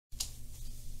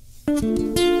Cocaine.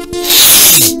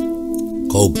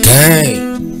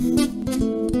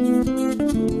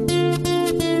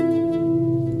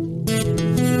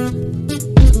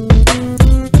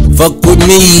 Fuck with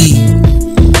me.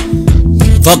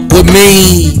 Fuck with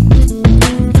me.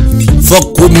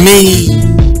 Fuck with me.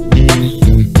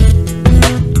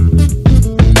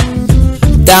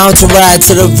 Down to ride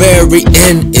to the very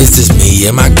end. It's just me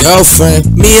and my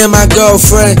girlfriend. Me and my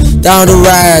girlfriend. Down to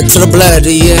ride to the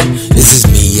bloody end. It's just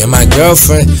me and my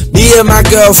girlfriend. Me and my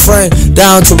girlfriend.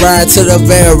 Down to ride to the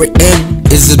very end.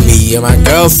 It's just me and my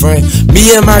girlfriend.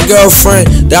 Me and my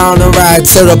girlfriend. Down to ride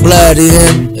to the bloody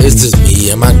end. It's just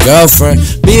me and my girlfriend.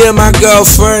 Me and my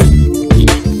girlfriend.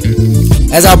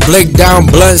 As I blink down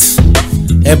blunts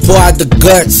and pour out the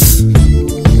guts,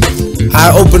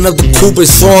 I open up the coupe and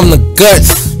show them the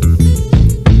guts.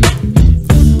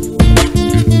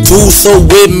 Two so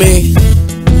with me,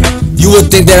 you would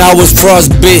think that I was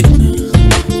frostbit,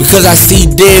 because I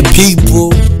see dead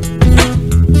people.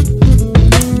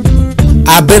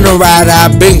 I've been a rider,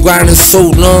 I've been grinding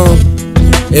so long.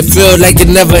 It feels like it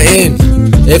never ends.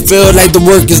 It feels like the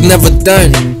work is never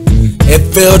done. It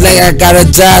feels like I got a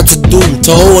job to do,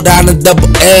 to hold down a double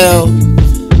L,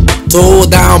 to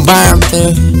hold down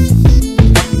Bompton.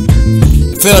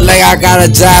 Feel like I got a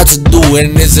job to do,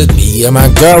 and this is me and my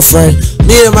girlfriend.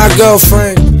 Me and my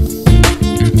girlfriend.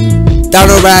 Down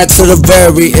the ride to the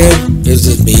very end. This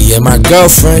is me and my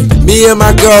girlfriend. Me and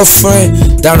my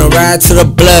girlfriend. Down the ride to the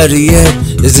bloody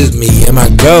end. This is me and my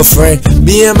girlfriend.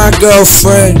 Me and my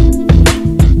girlfriend.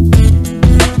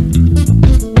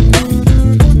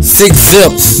 6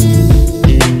 zips.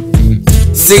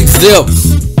 6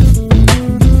 zips.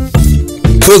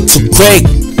 Cook to crack.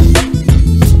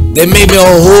 They made me a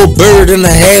whole bird and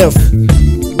a half.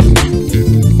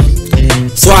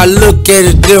 So I look at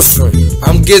it different.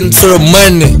 I'm getting to the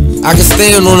money. I can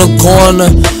stand on the corner.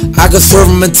 I can serve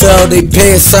them until they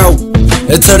pass out,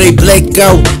 until they black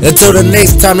out, until the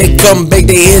next time they come back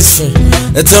they itching,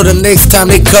 until the next time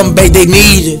they come back they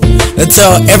need it,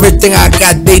 until everything I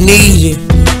got they need it.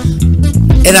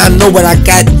 And I know what I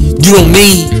got you don't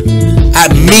need.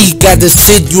 Me got the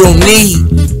shit you don't need.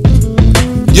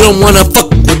 You don't wanna fuck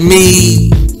with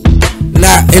me.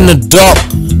 Not in the dark.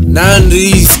 Not under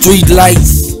these street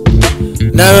lights.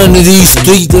 Not under these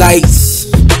street lights.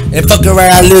 And fucking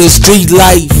right, I live a street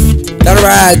life. Gotta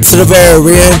ride to the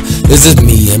very end. This is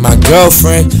me and my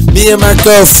girlfriend. Me and my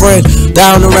girlfriend.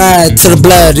 Down the ride to the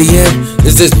bloody end.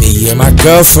 This is me and my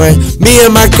girlfriend. Me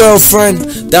and my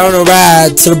girlfriend. Down the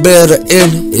ride to the better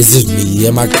end. This is me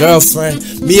and my girlfriend.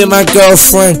 Me and my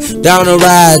girlfriend. Down the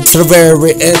ride to the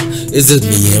very end. This is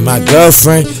me and my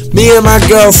girlfriend. Me and my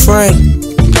girlfriend.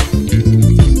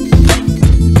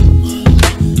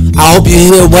 I hope you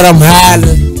hear what I'm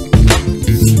hollering.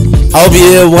 I hope you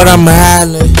hear what I'm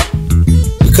hollering.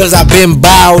 Because I've been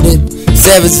bout it.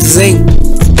 Savages ain't.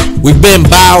 We been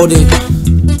bout it.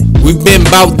 We been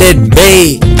bout that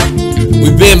bag.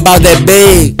 We been bout that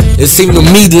bag. It seem to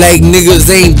me like niggas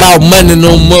ain't bout money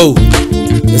no more.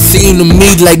 It seem to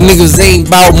me like niggas ain't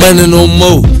bout money no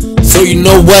more. So you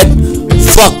know what?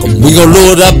 Fuck 'em. We gon'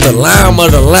 load up the lime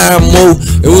of the lime more,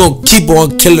 and we gon' keep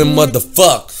on killing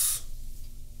motherfuckers.